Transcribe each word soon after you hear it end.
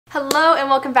Hello and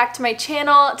welcome back to my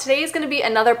channel. Today is going to be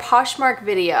another Poshmark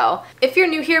video. If you're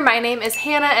new here, my name is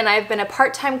Hannah and I've been a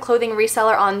part-time clothing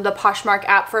reseller on the Poshmark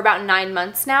app for about 9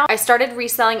 months now. I started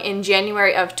reselling in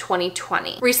January of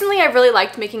 2020. Recently, I've really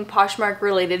liked making Poshmark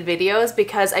related videos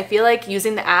because I feel like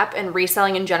using the app and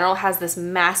reselling in general has this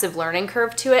massive learning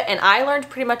curve to it, and I learned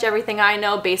pretty much everything I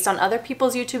know based on other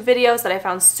people's YouTube videos that I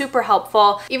found super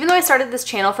helpful. Even though I started this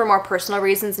channel for more personal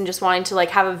reasons and just wanting to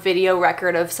have a video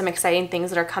record of some exciting things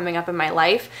that are coming up in my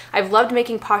life, I've loved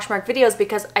making Poshmark videos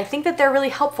because I think that they're really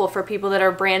helpful for people that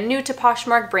are brand new to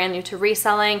Poshmark, brand new to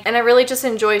reselling, and I really just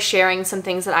enjoy sharing some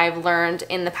things that I've learned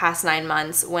in the past 9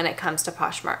 months when it comes to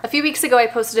Poshmark. A few weeks ago, I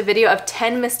posted a video of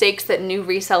 10 mistakes that new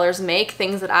resellers make,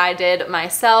 things that I did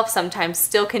myself, sometimes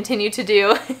still continue to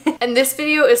do. And this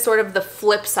video is sort of the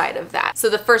flip side of that. So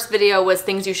the first video was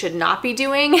things you should not be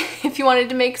doing if you wanted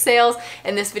to make sales,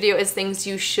 and this video is things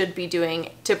you should be doing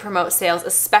to promote sales,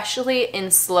 especially in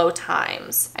slow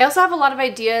times. I also have a lot of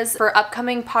ideas for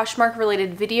upcoming Poshmark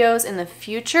related videos in the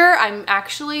future. I'm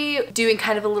actually doing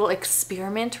kind of a little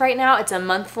experiment right now. It's a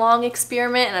month-long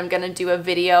experiment, and I'm gonna do a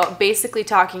video basically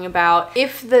talking about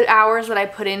if the hours that I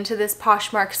put into this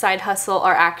Poshmark side hustle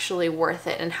are actually worth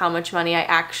it and how much money I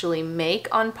actually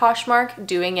make on Poshmark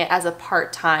doing it as a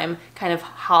part-time kind of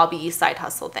hobby side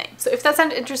hustle thing. So if that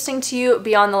sounds interesting to you,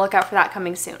 be on the lookout for that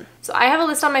coming soon. So I have a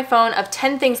list on my phone of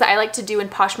 10 things that I like to do when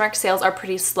Poshmark sales are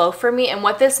pretty slow for me, and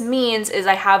what this means is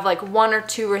I have like 1 or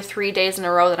 2 or 3 days in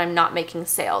a row that I'm not making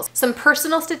sales. Some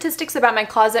personal statistics about my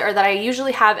closet are that I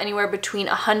usually have anywhere between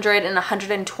 100 and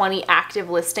 120 active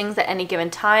listings at any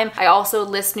given time. I also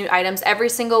list new items every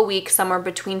single week, somewhere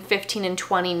between 15 and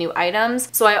 20 new items.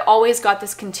 So I always got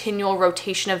this continual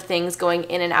rotation of things going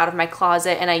in and out of my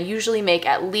closet, and I usually make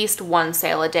at least 1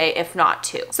 sale a day, if not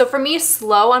 2. So for me,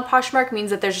 slow on Poshmark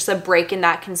means that there's just a break in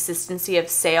that consistency of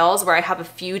sales where I have a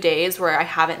few days where I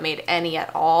haven't made any at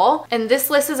all. And this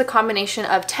list is a combination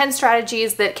of 10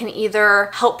 strategies that can either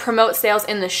help promote sales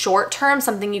in the short term,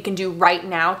 something you can do right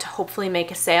now to hopefully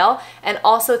make a sale, and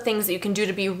also things that you can do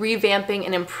to be revamping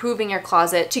and improving your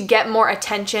closet to get more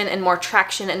attention and more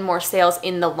traction and more sales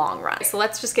in the long run. So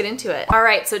let's just get into it. All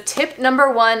right, so tip number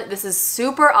 1, this is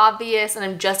super obvious and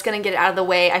I'm just gonna get it out of the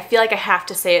way. I feel like I have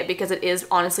to say it because it is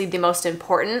honestly the most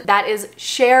important. That is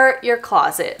share your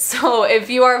closet. So if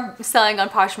you are selling on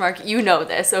Poshmark, you know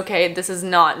this, okay? This is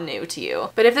not new to you.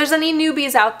 But if there's any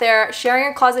newbies out there, sharing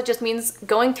your closet just means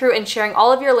going through and sharing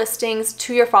all of your listings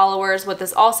to your followers. What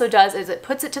this also does is it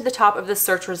puts it to the top of the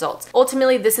search results.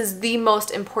 Ultimately, this is the most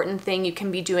important thing you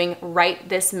can be doing right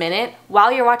this minute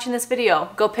while you're watching this video.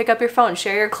 Go pick up your phone,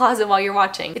 share your closet while you're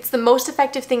watching. It's the most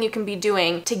effective thing you can be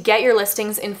doing to get your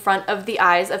listings in front of the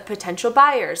eyes of potential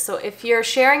buyers. So if you're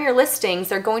sharing your listings,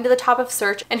 they're going to the top of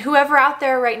search, and whoever out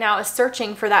there right now is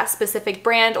searching for that specific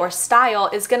brand or style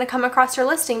is going to come across your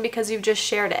listing because you've just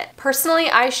shared it. Personally,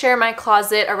 I share my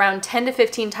closet around 10 to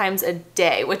 15 times a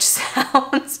day, which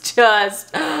sounds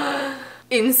just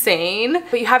insane.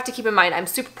 But you have to keep in mind, I'm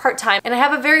super part-time and I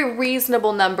have a very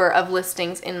reasonable number of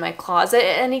listings in my closet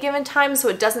at any given time, so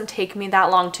it doesn't take me that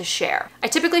long to share. I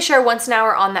typically share once an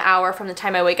hour on the hour from the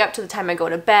time I wake up to the time I go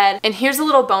to bed. And here's a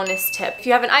little bonus tip. If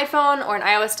you have an iPhone or an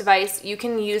iOS device, you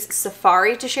can use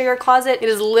Safari to share your closet. It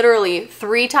is literally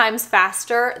 3 times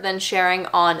faster than sharing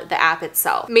on the app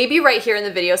itself. Maybe right here in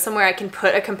the video somewhere I can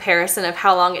put a comparison of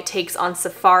how long it takes on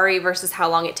Safari versus how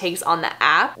long it takes on the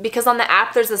app, because on the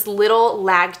app there's this little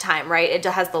lag time, right? It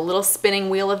has the little spinning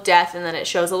wheel of death, and then it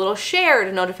shows a little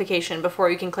shared notification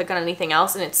before you can click on anything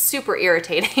else, and it's super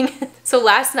irritating. So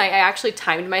last night I actually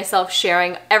timed myself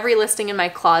sharing every listing in my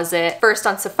closet, first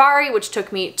on Safari, which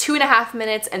took me 2.5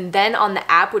 minutes, and then on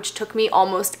the app, which took me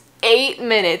almost 8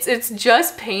 minutes. It's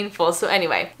just painful. So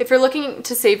anyway, if you're looking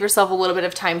to save yourself a little bit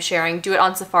of time sharing, do it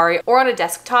on Safari or on a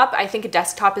desktop. I think a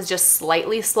desktop is just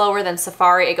slightly slower than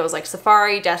Safari. It goes like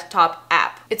Safari, desktop,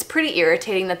 app. It's pretty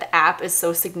irritating that the app is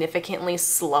so significantly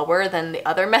slower than the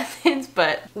other methods,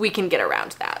 but we can get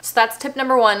around that. So that's tip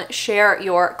number 1, share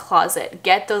your closet.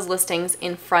 Get those listings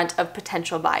in front of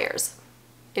potential buyers.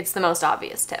 It's the most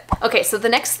obvious tip. Okay, so the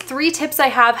next 3 tips I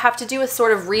have to do with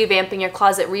sort of revamping your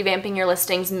closet, revamping your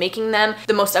listings, making them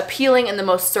the most appealing and the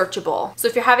most searchable. So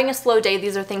if you're having a slow day,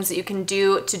 these are things that you can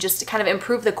do to just kind of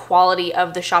improve the quality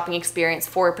of the shopping experience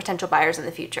for potential buyers in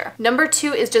the future. Number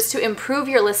 2 is just to improve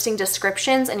your listing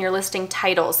descriptions and your listing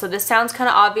titles. So this sounds kind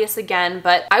of obvious again,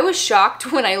 but I was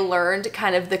shocked when I learned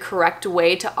kind of the correct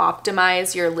way to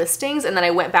optimize your listings, and then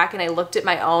I went back and I looked at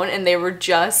my own and they were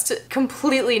just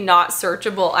completely not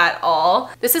searchable sustainable at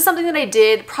all. This is something that I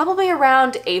did probably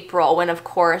around April when, of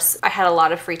course, I had a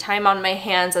lot of free time on my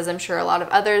hands, as I'm sure a lot of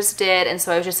others did, and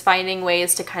so I was just finding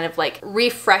ways to kind of like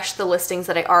refresh the listings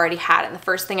that I already had. And the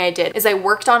first thing I did is I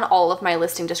worked on all of my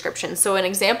listing descriptions. So an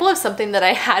example of something that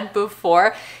I had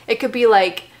before, it could be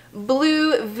like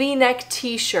blue v-neck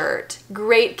t-shirt,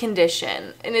 great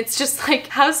condition. And it's just like,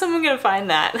 how's someone gonna find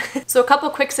that? So a couple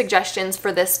quick suggestions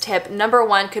for this tip. Number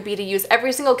one could be to use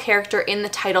every single character in the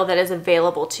title that is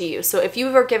available to you. So if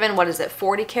you were given, what is it,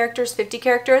 40 characters, 50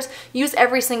 characters, use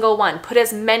every single one. Put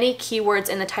as many keywords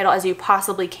in the title as you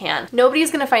possibly can.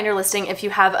 Nobody's gonna find your listing if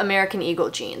you have American Eagle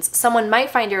jeans. Someone might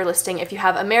find your listing if you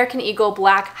have American Eagle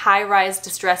black high-rise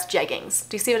distressed jeggings.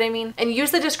 Do you see what I mean? And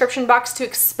use the description box to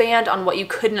expand on what you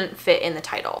couldn't fit in the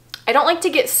title. I don't like to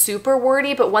get super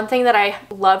wordy, but one thing that I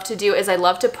love to do is I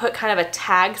love to put kind of a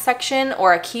tag section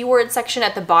or a keyword section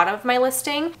at the bottom of my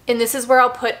listing. And this is where I'll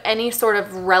put any sort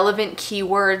of relevant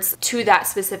keywords to that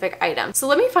specific item. So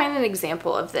let me find an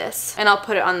example of this and I'll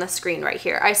put it on the screen right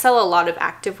here. I sell a lot of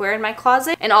activewear in my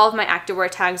closet and all of my activewear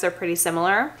tags are pretty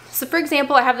similar. So for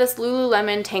example, I have this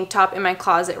Lululemon tank top in my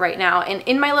closet right now, and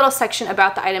in my little section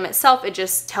about the item itself, it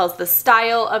just tells the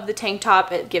style of the tank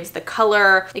top, it gives the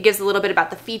color, it gives a little bit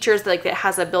about the features, like it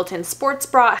has a built-in sports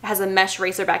bra, it has a mesh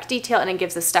racerback detail, and it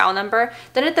gives a style number.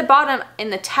 Then at the bottom in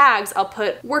the tags, I'll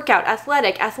put workout,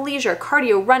 athletic, athleisure,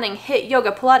 cardio, running, HIIT,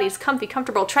 yoga, Pilates, comfy,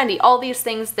 comfortable, trendy, all these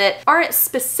things that aren't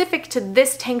specific to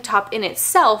this tank top in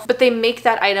itself, but they make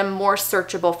that item more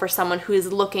searchable for someone who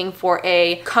is looking for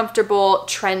a comfortable,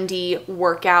 trendy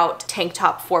workout tank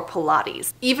top for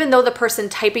Pilates. Even though the person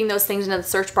typing those things into the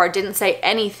search bar didn't say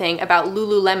anything about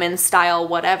Lululemon style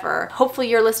whatever, hopefully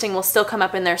your listing will still come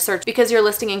up in their search because your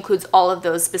listing includes all of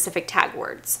those specific tag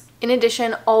words. In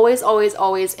addition, always, always,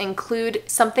 always include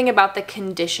something about the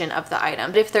condition of the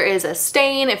item. If there is a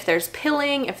stain, if there's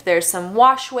pilling, if there's some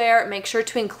wash wear, make sure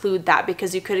to include that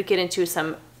because you could get into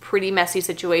some pretty messy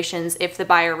situations if the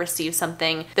buyer receives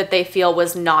something that they feel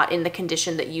was not in the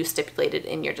condition that you stipulated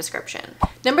in your description.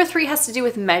 Number 3 has to do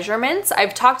with measurements.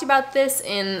 I've talked about this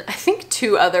in, I think,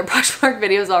 2 other Poshmark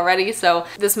videos already, so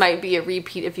this might be a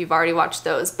repeat if you've already watched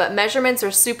those, but measurements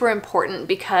are super important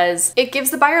because it gives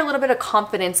the buyer a little bit of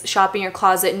confidence shopping your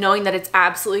closet knowing that it's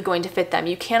absolutely going to fit them.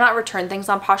 You cannot return things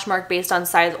on Poshmark based on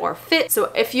size or fit,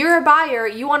 so if you're a buyer,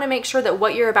 you want to make sure that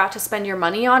what you're about to spend your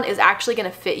money on is actually going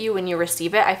to fit you when you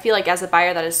receive it. I feel like as a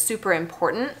buyer that is super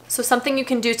important. So something you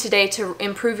can do today to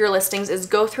improve your listings is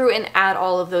go through and add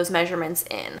all of those measurements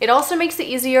in. It also makes it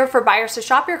easier for buyers to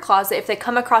shop your closet if they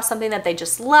come across something that they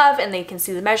just love and they can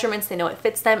see the measurements, they know it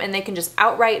fits them, and they can just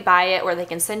outright buy it, or they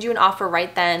can send you an offer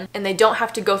right then and they don't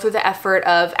have to go through the effort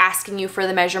of asking you for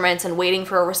the measurements and waiting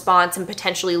for a response and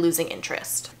potentially losing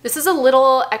interest. This is a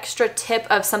little extra tip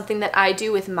of something that I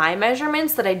do with my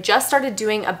measurements that I just started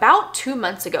doing about 2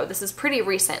 months ago. This is pretty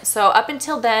recent. So up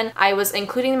until then, I was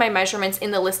including my measurements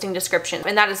in the listing description,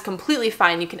 and that is completely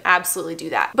fine. You can absolutely do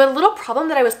that. But a little problem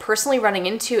that I was personally running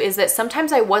into is that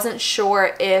sometimes I wasn't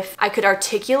sure if I could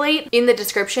articulate in the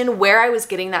description where I was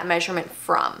getting that measurement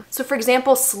from. So for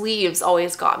example, sleeves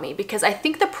always got me because I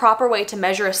think the proper way to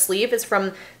measure a sleeve is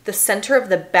from the center of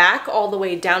the back all the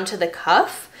way down to the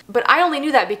cuff. But I only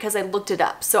knew that because I looked it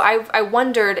up. So I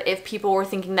wondered if people were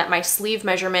thinking that my sleeve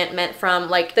measurement meant from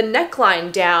like the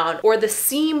neckline down or the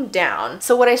seam down.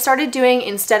 So what I started doing,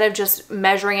 instead of just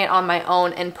measuring it on my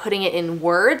own and putting it in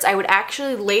words, I would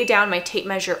actually lay down my tape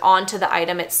measure onto the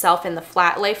item itself in the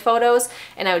flat lay photos,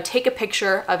 and I would take a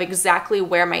picture of exactly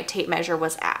where my tape measure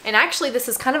was at. And actually this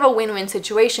is kind of a win-win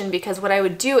situation because what I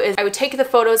would do is I would take the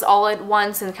photos all at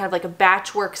once in kind of like a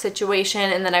batch work situation,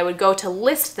 and then I would go to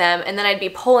list them, and then I'd be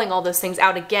pulling all those things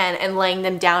out again and laying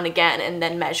them down again and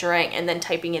then measuring and then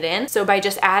typing it in. So by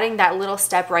just adding that little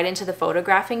step right into the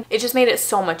photographing, it just made it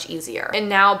so much easier. And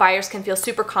now buyers can feel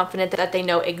super confident that they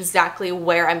know exactly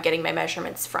where I'm getting my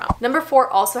measurements from. Number 4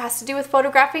 also has to do with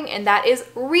photographing, and that is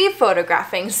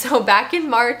re-photographing. So back in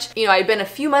March, you know, I'd been a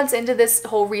few months into this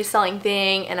whole reselling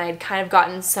thing and I'd kind of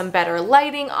gotten some better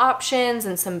lighting options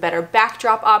and some better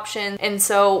backdrop options. And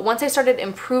so once I started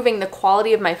improving the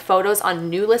quality of my photos on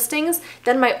new listings,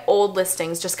 then my old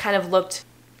listings just kind of looked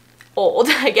old,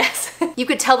 I guess. You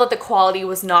could tell that the quality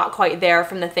was not quite there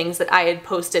from the things that I had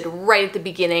posted right at the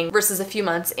beginning versus a few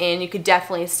months in. You could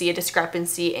definitely see a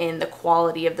discrepancy in the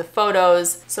quality of the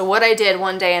photos. So what I did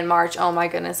one day in March, oh my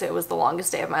goodness, it was the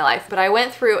longest day of my life, but I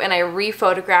went through and I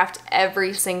re-photographed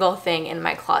every single thing in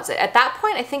my closet. At that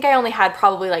point, I think I only had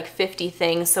probably like 50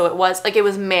 things, so it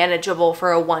was manageable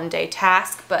for a one-day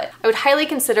task, but I would highly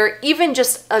consider even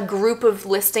just a group of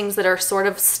listings that are sort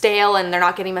of stale and they're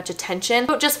not getting much attention,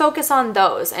 but just focus focus on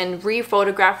those and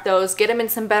re-photograph those, get them in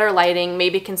some better lighting,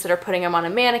 maybe consider putting them on a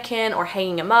mannequin or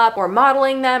hanging them up or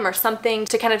modeling them or something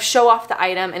to kind of show off the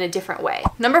item in a different way.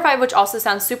 Number 5, which also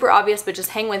sounds super obvious, but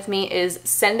just hang with me, is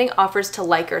sending offers to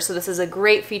likers. So this is a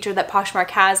great feature that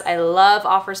Poshmark has. I love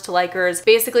offers to likers.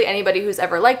 Basically, anybody who's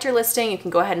ever liked your listing, you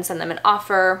can go ahead and send them an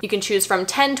offer. You can choose from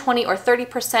 10, 20, or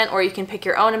 30%, or you can pick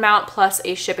your own amount plus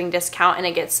a shipping discount, and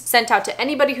it gets sent out to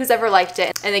anybody who's ever liked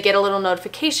it, and they get a little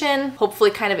notification,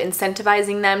 hopefully kind of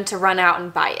incentivizing them to run out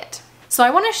and buy it. So I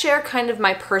want to share kind of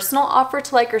my personal offer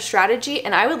to liker strategy,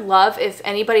 and I would love if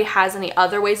anybody has any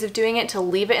other ways of doing it to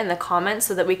leave it in the comments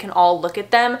so that we can all look at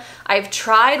them. I've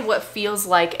tried what feels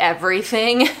like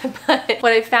everything, but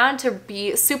what I found to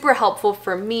be super helpful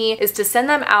for me is to send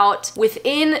them out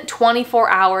within 24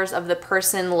 hours of the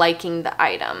person liking the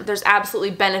item. There's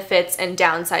absolutely benefits and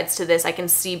downsides to this. I can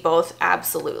see both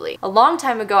absolutely. A long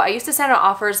time ago, I used to send out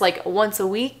offers like once a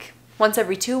week, once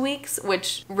every 2 weeks,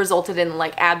 which resulted in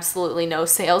like absolutely no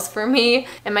sales for me.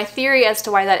 And my theory as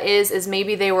to why that is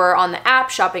maybe they were on the app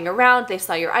shopping around, they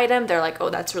saw your item, they're like, oh,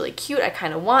 that's really cute, I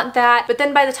kind of want that. But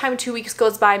then by the time 2 weeks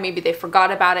goes by, maybe they forgot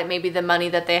about it, maybe the money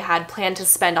that they had planned to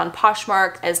spend on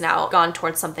Poshmark has now gone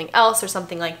towards something else or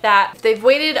something like that. If they've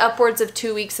waited upwards of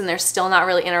 2 weeks and they're still not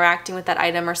really interacting with that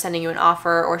item or sending you an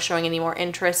offer or showing any more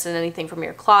interest in anything from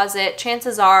your closet,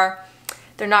 chances are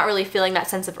they're not really feeling that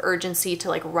sense of urgency to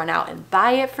like run out and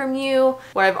buy it from you.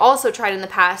 What I've also tried in the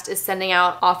past is sending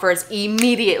out offers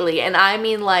immediately, and I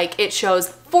mean like it shows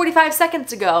 45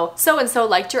 seconds ago, so-and-so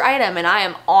liked your item and I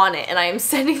am on it and I am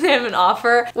sending them an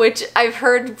offer, which I've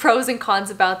heard pros and cons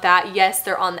about that. Yes,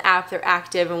 they're on the app, they're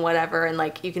active and whatever, and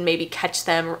like you can maybe catch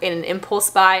them in an impulse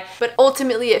buy, but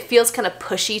ultimately it feels kind of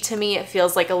pushy to me. It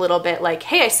feels like a little bit like,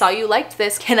 hey, I saw you liked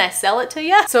this, can I sell it to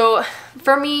you? So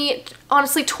for me,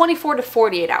 honestly, 24 to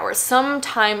 48 hours,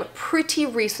 sometime pretty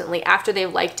recently after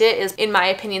they've liked it is, in my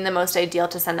opinion, the most ideal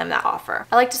to send them that offer.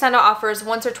 I like to send out offers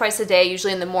once or twice a day,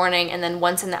 usually in the morning, and then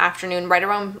once in the afternoon, right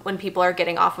around when people are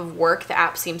getting off of work. The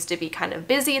app seems to be kind of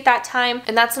busy at that time,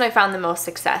 and that's when I found the most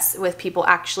success with people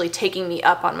actually taking me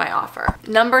up on my offer.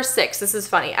 Number 6, this is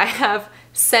funny. I have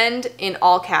send in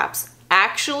all caps,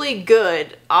 actually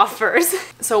good offers.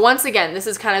 So once again, this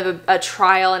is kind of a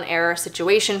trial and error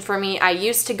situation for me. I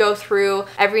used to go through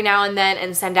every now and then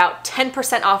and send out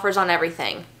 10% offers on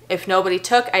everything. If nobody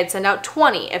took, I'd send out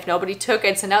 20. If nobody took,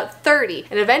 I'd send out 30.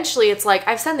 And eventually it's like,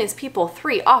 I've sent these people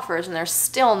 3 offers and they're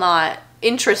still not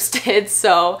interested.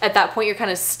 So at that point, you're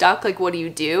kind of stuck. Like, what do you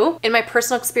do? In my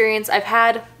personal experience, I've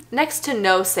had next to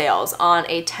no sales on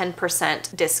a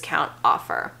 10% discount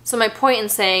offer. So my point in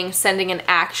saying sending an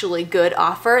actually good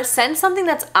offer, send something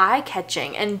that's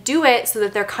eye-catching and do it so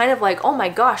that they're kind of like, oh my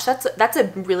gosh, that's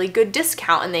a really good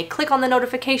discount, and they click on the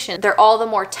notification. They're all the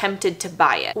more tempted to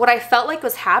buy it. What I felt like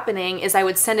was happening is I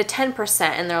would send a 10%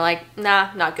 and they're like,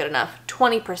 nah, not good enough.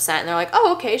 20%, and they're like,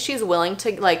 oh, okay, she's willing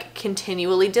to like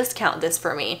continually discount this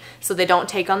for me, so they don't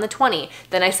take on the 20.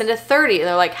 Then I send a 30 and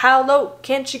they're like, how low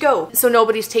can't you go? So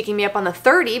nobody's taking me up on the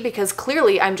 30 because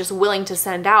clearly I'm just willing to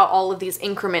send out all of these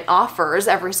increment offers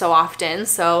every so often.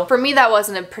 So for me, that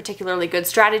wasn't a particularly good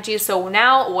strategy. So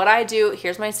now what I do,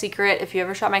 here's my secret. If you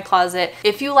ever shop my closet,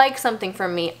 if you like something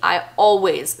from me, I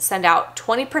always send out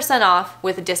 20% off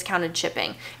with discounted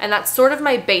shipping. And that's sort of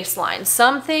my baseline.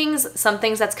 Some things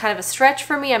that's kind of a stretch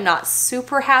for me. I'm not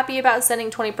super happy about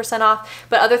sending 20% off,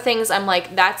 but other things I'm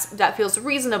like, that feels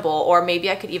reasonable, or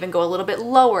maybe I could even go a little bit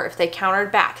lower if they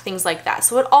countered back, things like that.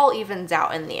 So it all evens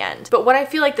out in the end. But what I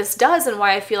feel like this does, and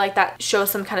why I feel like that shows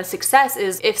some kind of success,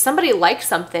 is if somebody likes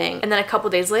something and then a couple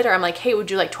days later I'm like, hey, would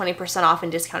you like 20% off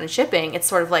and discounted shipping? It's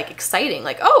sort of like exciting,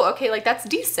 like, oh, okay, like that's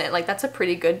decent, like that's a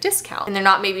pretty good discount. And they're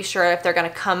not maybe sure if they're gonna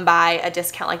come buy a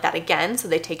discount like that again, so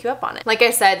they take you up on it. Like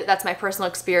I said, that's my personal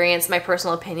experience, my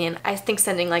personal opinion. I think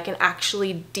sending like an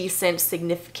actually decent,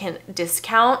 significant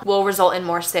discount will result in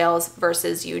more sales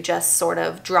versus you just sort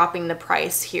of dropping the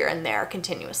price here and there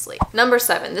continuously. Number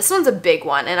 7, this one's a big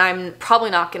one, and I'm probably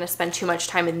not gonna spend too much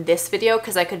time in this video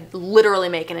because I could literally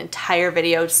make an entire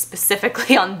video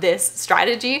specifically on this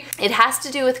strategy. It has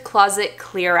to do with closet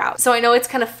clear out. So I know it's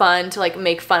kind of fun to like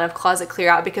make fun of closet clear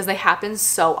out because they happen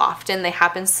so often. They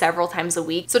happen several times a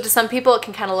week. So to some people, it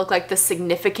can kind of look like the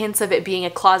significance of it being a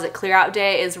closet clear out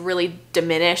day is really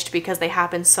diminished because they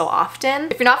happen so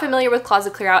often. If you're not familiar with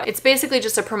closet clear out, it's basically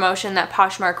just a promotion that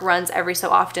Poshmark runs every so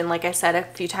often, like I said, a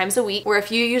few times a week, where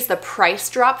if you use the price price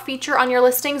drop feature on your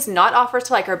listings, not offers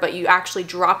to liker, but you actually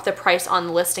drop the price on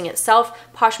the listing itself,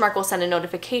 Poshmark will send a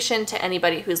notification to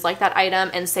anybody who's liked that item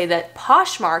and say that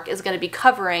Poshmark is going to be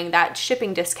covering that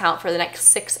shipping discount for the next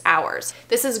 6 hours.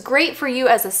 This is great for you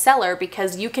as a seller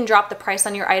because you can drop the price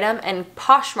on your item and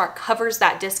Poshmark covers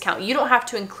that discount. You don't have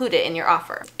to include it in your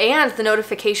offer. And the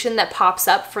notification that pops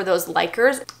up for those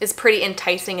likers is pretty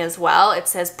enticing as well. It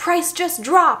says price just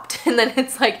dropped and then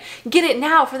it's like get it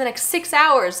now for the next 6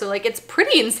 hours. So like it's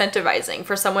pretty incentivizing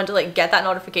for someone to like get that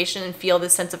notification and feel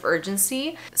this sense of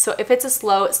urgency. So if it's a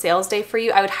slow sales day for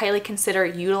you, I would highly consider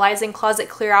utilizing closet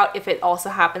clear out if it also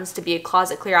happens to be a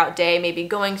closet clear out day, maybe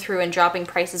going through and dropping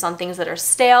prices on things that are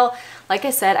stale. Like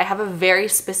I said, I have a very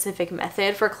specific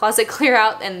method for closet clear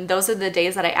out and those are the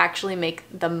days that I actually make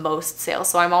the most sales.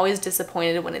 So I'm always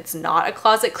disappointed when it's not a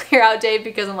closet clear out day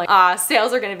because I'm like,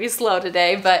 sales are gonna be slow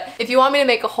today. But if you want me to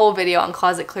make a whole video on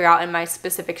closet clear out and my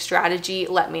specific strategy,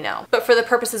 let me know. But for the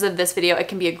purposes of this video, it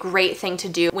can be a great thing to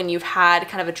do when you've had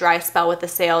kind of a dry spell with the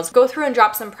sales. Go through and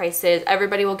drop some prices.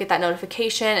 Everybody will get that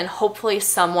notification and hopefully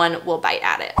someone will bite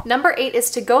at it. Number 8 is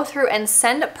to go through and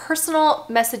send personal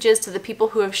messages to the people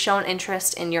who have shown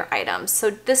interest in your items. So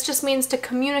this just means to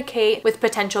communicate with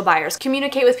potential buyers.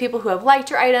 Communicate with people who have liked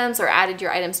your items or added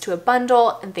your items to a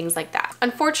bundle and things like that.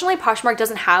 Unfortunately, Poshmark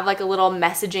doesn't have like a little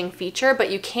messaging feature,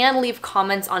 but you can leave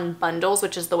comments on bundles,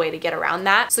 which is the way to get around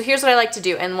that. So here's what I like to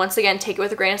do. And once again, take it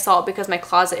with a grain of salt because my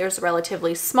closet is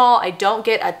relatively small. I don't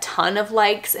get a ton of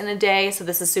likes in a day, so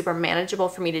this is super manageable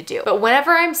for me to do. But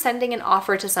whenever I'm sending an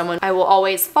offer to someone, I will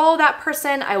always follow that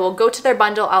person. I will go to their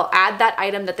bundle. I'll add that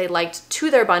item that they liked to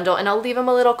their bundle and I'll leave them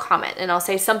a little comment and I'll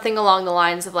say something along the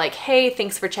lines of like, hey,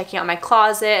 thanks for checking out my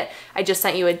closet. I just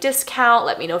sent you a discount.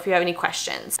 Let me know if you have any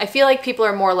questions. I feel like people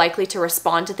are more likely to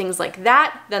respond to things like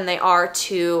that than they are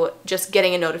to just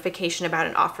getting a notification about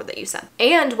an offer that you sent.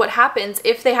 And what happens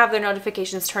if they have their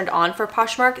notifications turned on for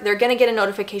Poshmark, they're gonna get a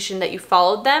notification that you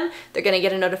followed them. They're gonna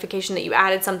get a notification that you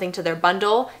added something to their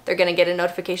bundle. They're gonna get a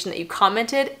notification that you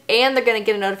commented, and they're gonna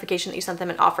get a notification that you sent them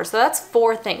an offer. So that's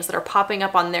 4 things that are popping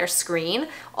up on their screen,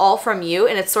 all from you.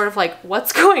 And it's sort of like,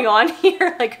 what's going on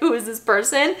here? Like, who is this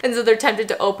person? And so they're tempted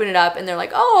to open it up and they're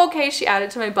like, oh, okay, she added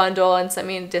to my bundle and sent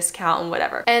me a discount and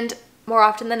whatever. And more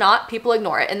often than not, people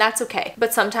ignore it and that's okay.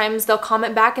 But sometimes they'll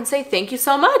comment back and say, thank you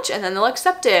so much. And then they'll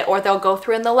accept it, or they'll go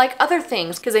through and they'll like other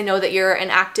things because they know that you're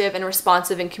an active and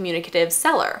responsive and communicative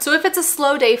seller. So if it's a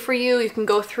slow day for you, you can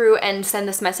go through and send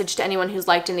this message to anyone who's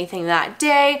liked anything that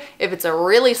day. If it's a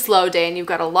really slow day and you've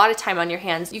got a lot of time on your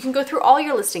hands, you can go through all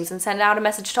your listings and send out a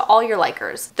message to all your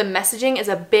likers. The messaging is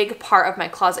a big part of my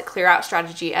closet clear out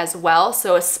strategy as well.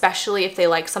 So especially if they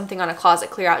like something on a closet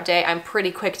clear out day, I'm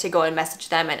pretty quick to go and message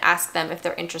them and ask them if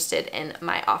they're interested in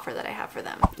my offer that I have for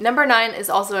them. Number 9 is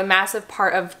also a massive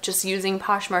part of just using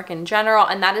Poshmark in general,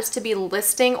 and that is to be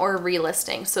listing or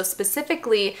relisting. So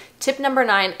specifically, tip number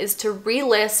 9 is to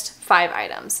relist 5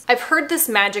 items. I've heard this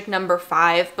magic number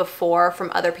 5 before from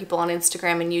other people on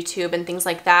Instagram and YouTube and things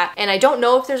like that, and I don't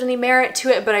know if there's any merit to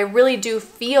it, but I really do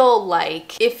feel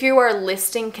like if you are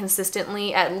listing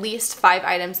consistently at least 5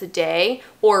 items a day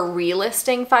or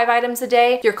relisting 5 items a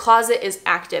day, your closet is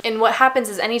active. And what happens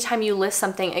is anytime you list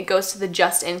something, it goes to the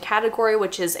just in category,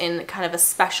 which is in kind of a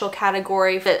special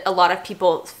category that a lot of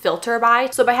people filter by.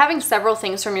 So by having several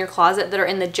things from your closet that are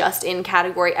in the just in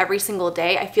category every single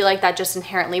day, I feel like that just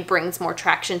inherently brings more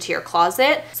traction to your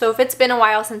closet. So if it's been a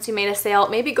while since you made a sale,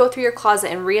 maybe go through your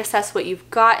closet and reassess what you've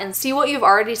got and see what you've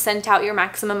already sent out your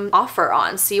maximum offer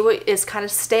on. See what is kind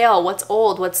of stale, what's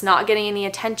old, what's not getting any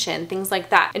attention, things like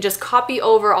that. And just copy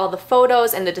over all the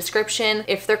photos and the description.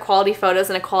 If they're quality photos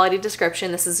and a quality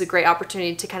description, this is a great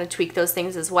opportunity to kind of tweak those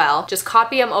things as well. Just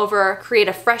copy them over, create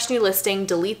a fresh new listing,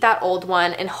 delete that old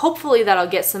one, and hopefully that'll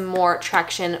get some more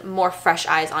traction, more fresh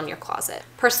eyes on your closet.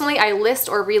 Personally, I list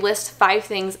or relist 5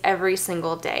 things every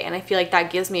single day, and I feel like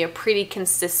that gives me a pretty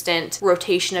consistent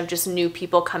rotation of just new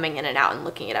people coming in and out and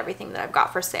looking at everything that I've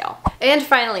got for sale. And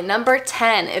finally, number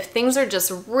 10, if things are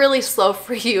just really slow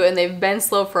for you and they've been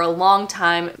slow for a long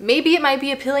time, maybe it might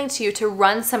be appealing to you to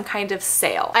run some kind of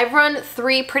sale. I've run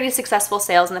 3 pretty successful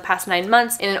sales in the past 9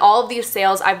 months, and in all of these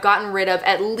sales, I've gotten rid of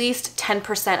at least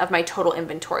 10% of my total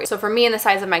inventory. So for me in the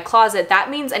size of my closet, that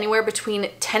means anywhere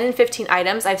between 10 and 15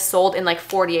 items I've sold in like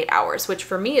 48 hours, which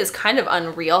for me is kind of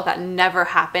unreal. unreal. That never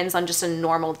happens on just a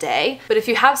normal day. But if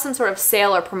you have some sort of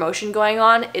sale or promotion going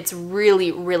on, it's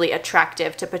really, really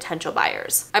attractive to potential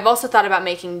buyers. I've also thought about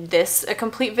making this a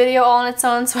complete video all on its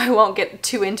own, so I won't get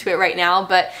too into it right now,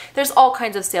 but there's all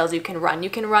kinds of sales you can run. You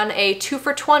can run a 2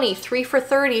 for $20, 3 for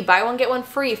 $30, buy one, get one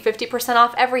free, 50%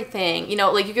 off everything. You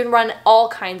know, like you can run all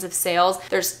kinds of sales.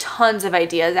 There's tons of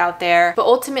ideas out there. But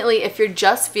ultimately, if you're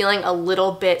just feeling a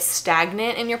little bit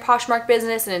stagnant in your Poshmark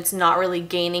business and it's not really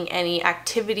gaining any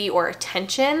activity or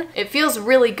attention, it feels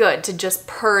really good to just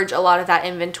purge a lot of that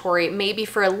inventory, maybe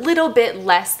for a little bit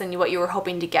less than what you were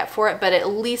hoping to get for it, but at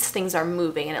least things are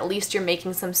moving and at least you're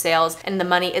making some sales and the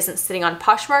money isn't sitting on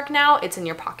Poshmark now, it's in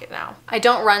your pocket now. I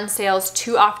don't run sales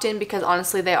too often because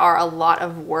honestly they are a lot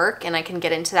of work, and I can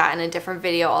get into that in a different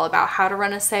video all about how to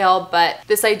run a sale, but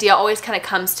this idea always kind of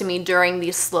comes to me during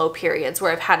these slow periods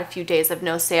where I've had a few days of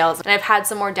no sales and I've had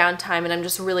some more downtime and I'm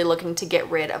just really looking to get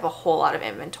rid of a whole lot of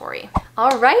inventory.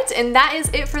 All right, and that is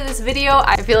it for this video.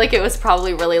 I feel like it was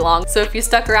probably really long, so if you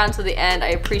stuck around to the end, I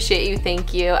appreciate you,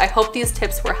 thank you. I hope these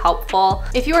tips were helpful.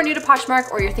 If you are new to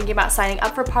Poshmark or you're thinking about signing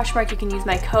up for Poshmark, you can use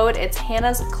my code. It's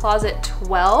Hannah's Closet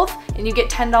 12, and you get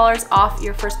 $10 off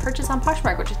your first purchase on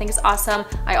Poshmark, which I think is awesome.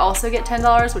 I also get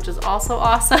 $10, which is also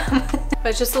awesome. But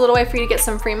it's just a little way for you to get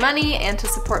some free money and to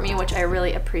support me, which I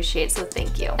really appreciate, so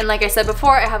thank you. And like I said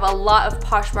before, I have a lot of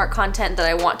Poshmark content that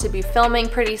I want to be filming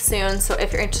pretty soon, so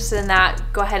if you're interested in that,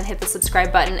 go ahead and hit the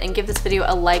subscribe button and give this video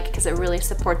a like because it really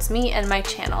supports me and my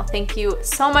channel. Thank you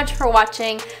so much for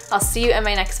watching. I'll see you in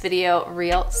my next video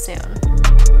real soon.